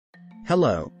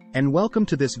Hello, and welcome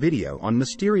to this video on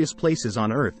mysterious places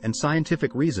on Earth and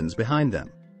scientific reasons behind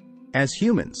them. As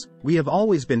humans, we have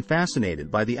always been fascinated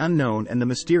by the unknown and the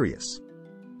mysterious.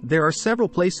 There are several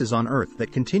places on Earth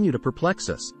that continue to perplex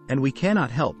us, and we cannot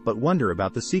help but wonder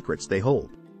about the secrets they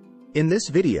hold. In this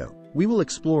video, we will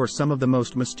explore some of the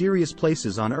most mysterious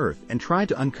places on Earth and try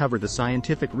to uncover the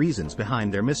scientific reasons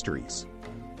behind their mysteries.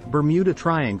 Bermuda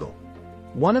Triangle.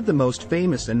 One of the most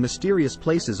famous and mysterious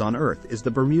places on Earth is the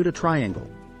Bermuda Triangle,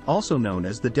 also known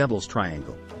as the Devil's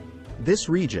Triangle. This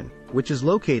region, which is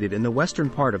located in the western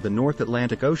part of the North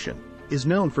Atlantic Ocean, is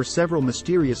known for several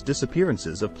mysterious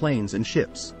disappearances of planes and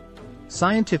ships.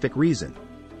 Scientific reason.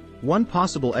 One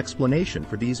possible explanation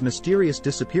for these mysterious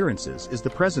disappearances is the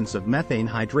presence of methane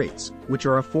hydrates, which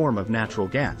are a form of natural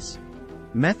gas.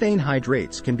 Methane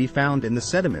hydrates can be found in the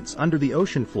sediments under the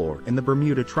ocean floor in the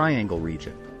Bermuda Triangle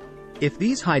region. If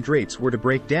these hydrates were to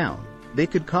break down, they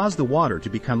could cause the water to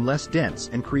become less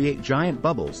dense and create giant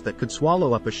bubbles that could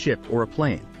swallow up a ship or a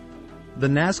plane. The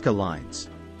Nazca Lines.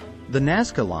 The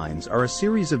Nazca Lines are a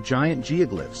series of giant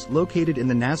geoglyphs located in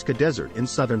the Nazca Desert in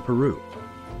southern Peru.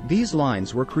 These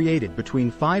lines were created between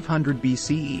 500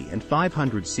 BCE and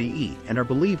 500 CE and are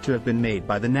believed to have been made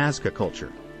by the Nazca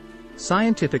culture.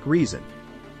 Scientific reason.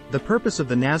 The purpose of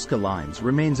the Nazca Lines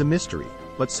remains a mystery,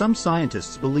 but some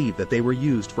scientists believe that they were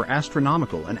used for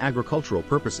astronomical and agricultural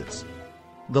purposes.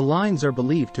 The lines are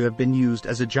believed to have been used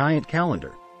as a giant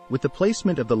calendar, with the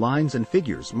placement of the lines and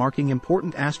figures marking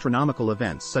important astronomical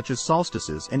events such as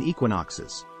solstices and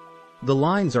equinoxes. The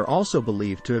lines are also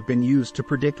believed to have been used to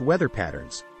predict weather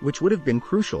patterns, which would have been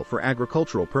crucial for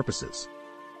agricultural purposes.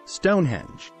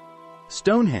 Stonehenge.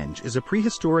 Stonehenge is a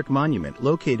prehistoric monument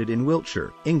located in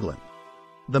Wiltshire, England.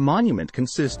 The monument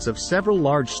consists of several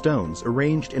large stones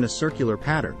arranged in a circular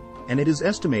pattern, and it is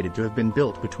estimated to have been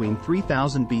built between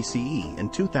 3000 BCE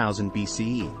and 2000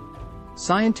 BCE.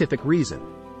 Scientific reason.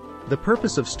 The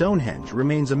purpose of Stonehenge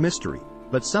remains a mystery,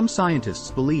 but some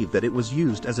scientists believe that it was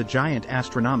used as a giant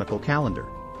astronomical calendar.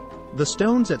 The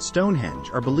stones at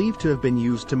Stonehenge are believed to have been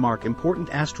used to mark important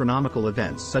astronomical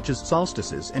events such as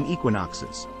solstices and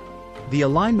equinoxes. The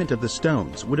alignment of the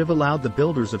stones would have allowed the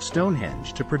builders of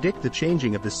Stonehenge to predict the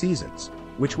changing of the seasons,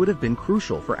 which would have been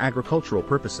crucial for agricultural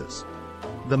purposes.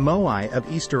 The Moai of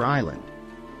Easter Island.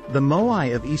 The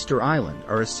Moai of Easter Island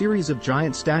are a series of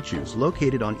giant statues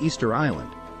located on Easter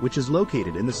Island, which is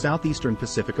located in the southeastern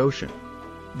Pacific Ocean.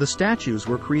 The statues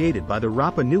were created by the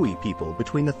Rapa Nui people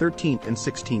between the 13th and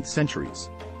 16th centuries.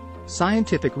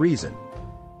 Scientific reason.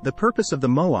 The purpose of the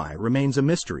Moai remains a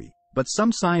mystery, but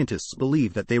some scientists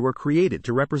believe that they were created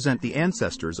to represent the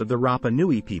ancestors of the Rapa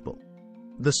Nui people.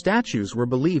 The statues were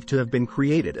believed to have been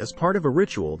created as part of a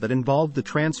ritual that involved the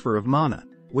transfer of mana,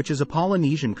 which is a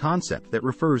Polynesian concept that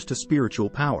refers to spiritual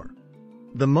power.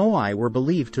 The Moai were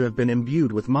believed to have been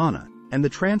imbued with mana, and the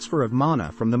transfer of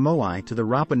mana from the Moai to the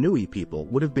Rapa Nui people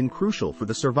would have been crucial for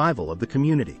the survival of the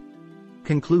community.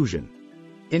 Conclusion.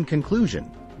 In conclusion,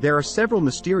 there are several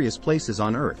mysterious places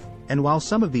on Earth, and while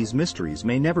some of these mysteries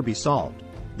may never be solved,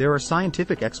 there are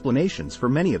scientific explanations for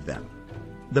many of them.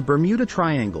 The Bermuda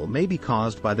Triangle may be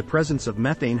caused by the presence of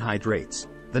methane hydrates.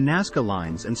 The Nazca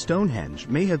Lines and Stonehenge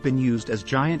may have been used as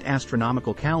giant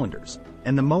astronomical calendars,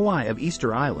 and the Moai of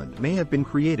Easter Island may have been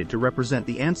created to represent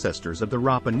the ancestors of the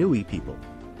Rapa Nui people.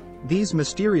 These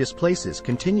mysterious places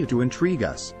continue to intrigue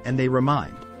us, and they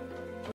remind